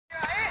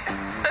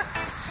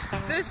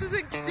This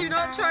isn't. Do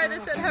not try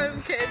this at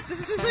home, kids.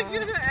 This isn't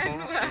going to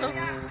end well.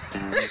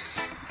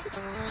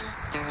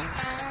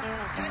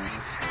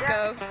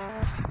 Go.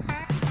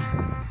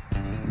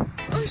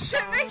 Oh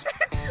shit, Mason!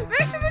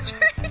 Mason, the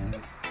tree!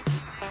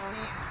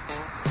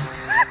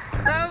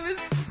 That was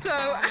so.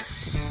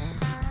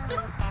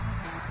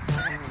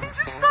 He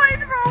just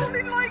started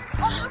rolling like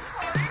on the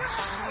side.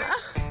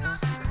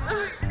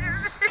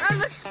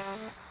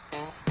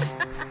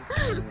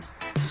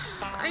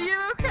 Are you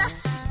okay?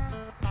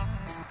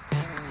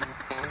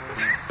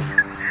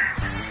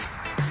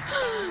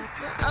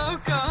 Oh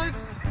god.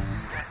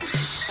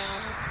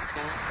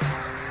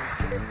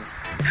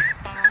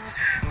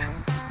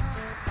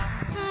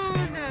 Oh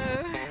no.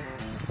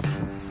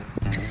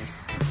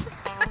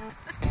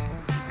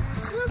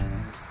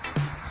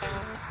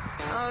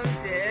 Oh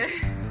dear.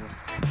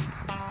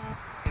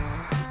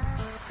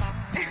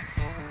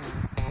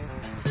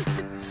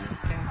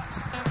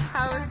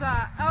 How was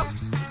that? Oh.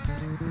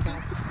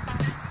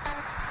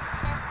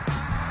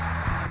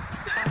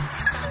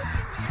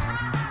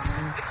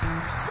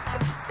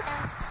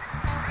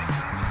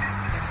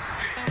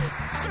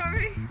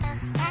 Sorry,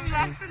 I'm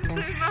laughing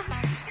too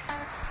much.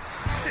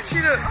 Did she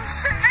look? Oh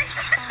shit,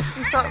 Mason!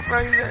 You start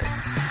throwing it.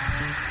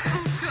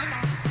 Oh god.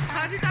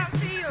 How did that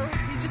feel?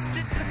 You just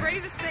did the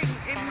bravest thing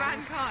in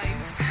mankind.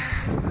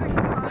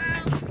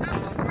 Well, I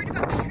was worried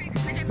about the tree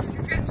because I didn't have the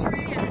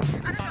trajectory and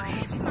I'm not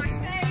hitting my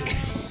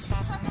face. So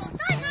I thought,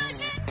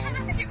 diversion! And I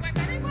think it went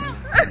very well.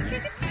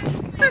 Executed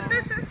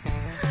perfectly.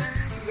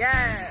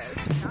 Yes.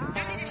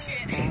 Don't need a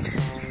shit.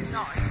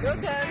 Nice. Your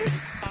turn.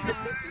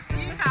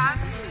 You can.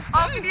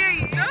 I'll be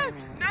you. No.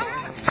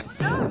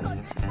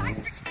 I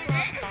freaking did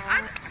it. I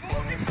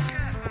bought this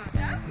shirt,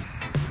 man.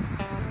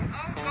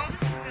 Oh god,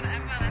 this is gonna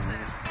end well,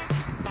 isn't it?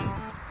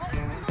 What's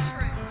the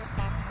mushrooms?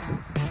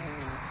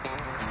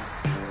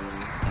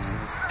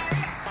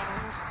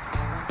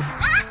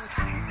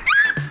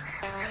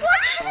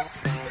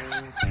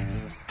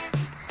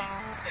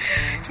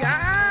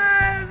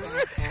 Yes!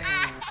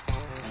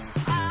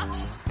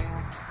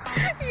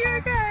 You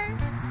okay?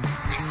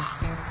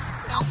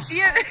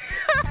 Yeah.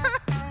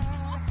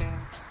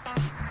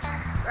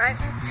 Right.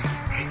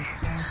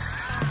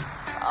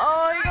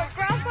 Oh, you got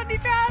grass on your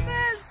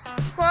trousers.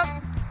 What?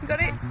 You got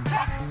it?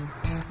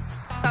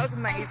 That was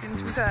amazing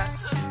to be fair.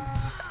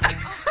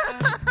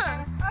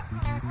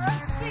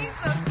 Rusty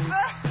to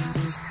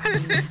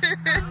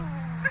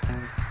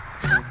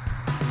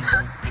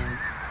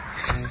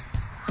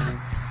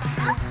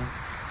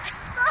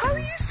How are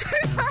you so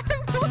bad at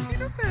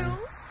walking up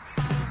hills?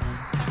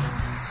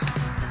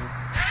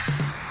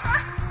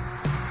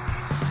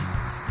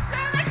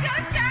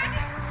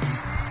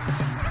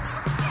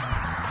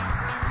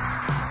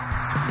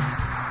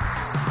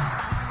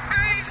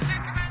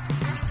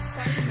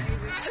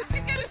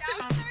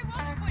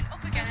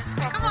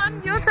 Come on,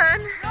 your turn.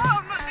 No,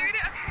 I'm not doing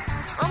it.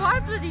 Oh, I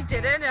bloody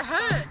did it. It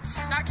hurts.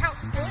 That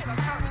counts as doing it, that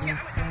counts. Shit,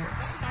 I went down to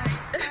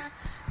the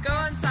Go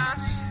on,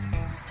 Sash.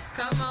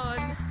 Come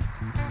on.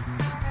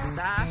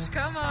 Sash,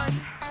 come on.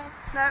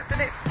 No, did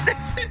it?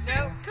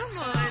 No, come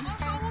on.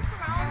 Let's go walk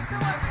around. Let's go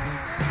over.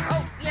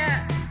 Oh, yeah.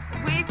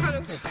 We could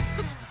have.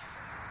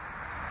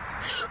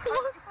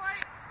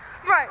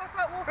 Right,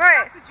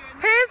 right.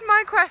 Here's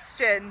my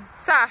question.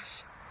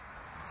 Sash.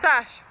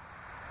 Sash.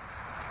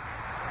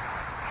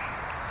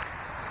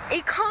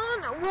 He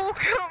can't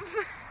walk up.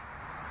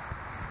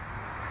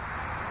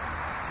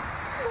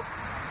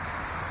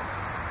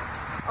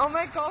 Oh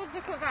my god,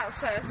 look what that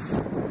says.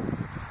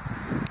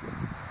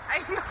 I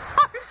know.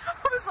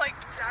 I was like,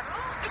 channel.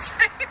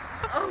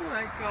 Oh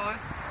my god.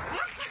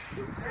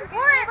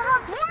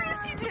 What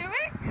is he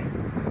doing?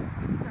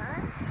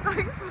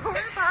 Exploring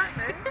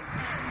apparently.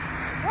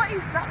 What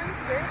is that meant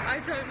to be? I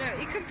don't know.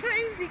 He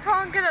complains he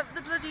can't get up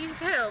the bloody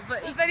hill,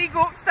 but he... Then he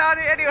walks down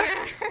it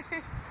anyway.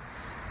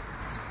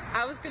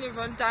 I was going to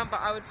run down,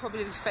 but I would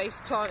probably face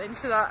plant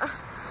into that.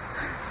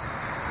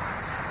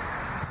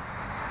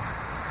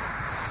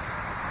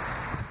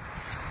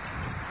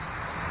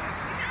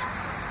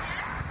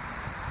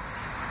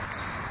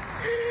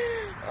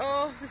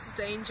 Oh, this is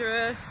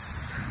dangerous.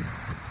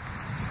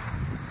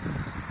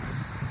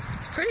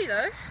 It's pretty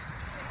though.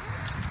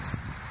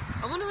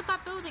 I wonder what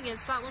that building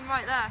is, that one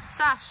right there.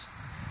 Sash.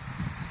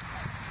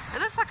 It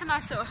looks like a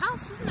nice little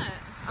house, doesn't it?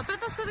 I bet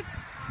that's where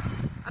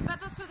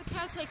the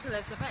caretaker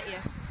lives, I bet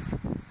you.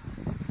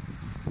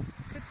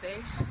 Could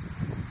be.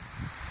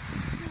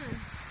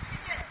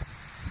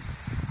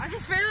 I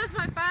just realised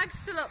my bag's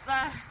still up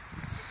there.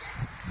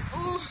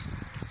 Oh,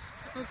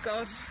 oh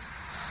god.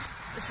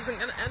 This isn't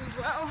going to end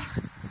well.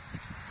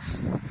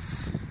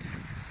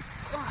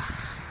 Oh.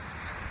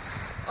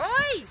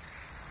 Oi!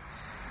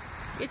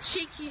 You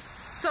cheeky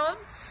son.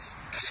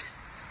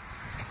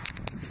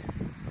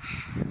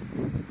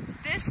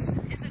 This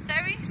is a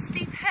very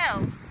steep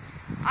hill.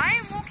 I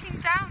am walking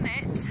down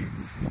it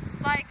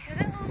like a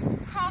little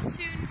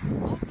cartoon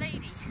old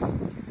lady.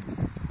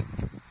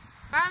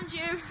 Found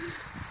you.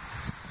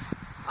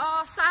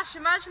 Oh, Sash,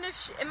 imagine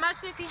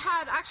if he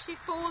had actually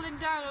fallen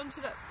down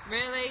onto the...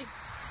 Really?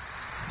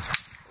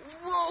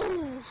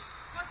 Whoa!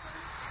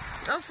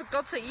 Oh, for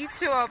God's sake, you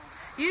two are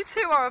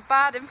a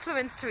bad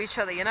influence to each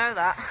other. You know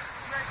that.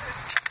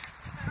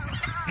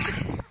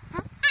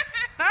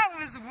 That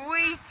was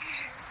weak.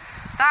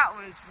 That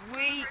was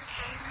weak.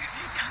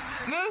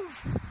 Move.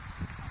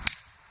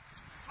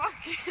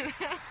 Fucking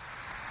hell.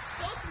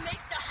 Both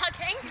make the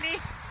hugging.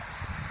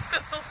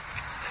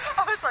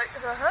 I was like,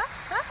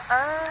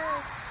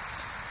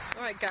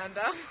 Alright,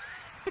 Gandalf.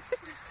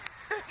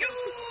 You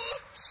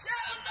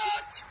shall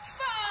not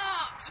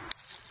fart!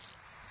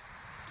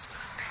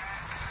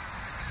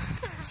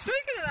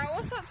 Speaking of that,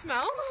 what's that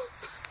smell?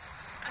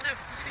 I know,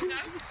 you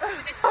know,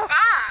 with this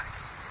back.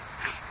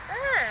 I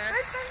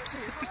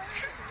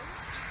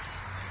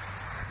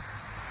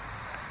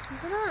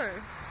don't know.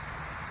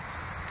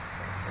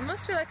 It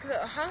must be like a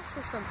little house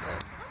or something.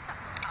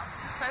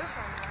 It's a sofa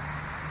in there.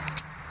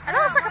 And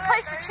that looks like a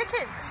place for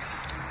chickens.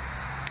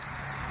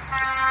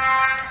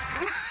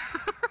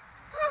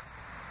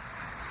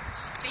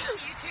 Speak to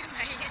you too,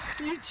 mate.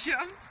 You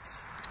jump.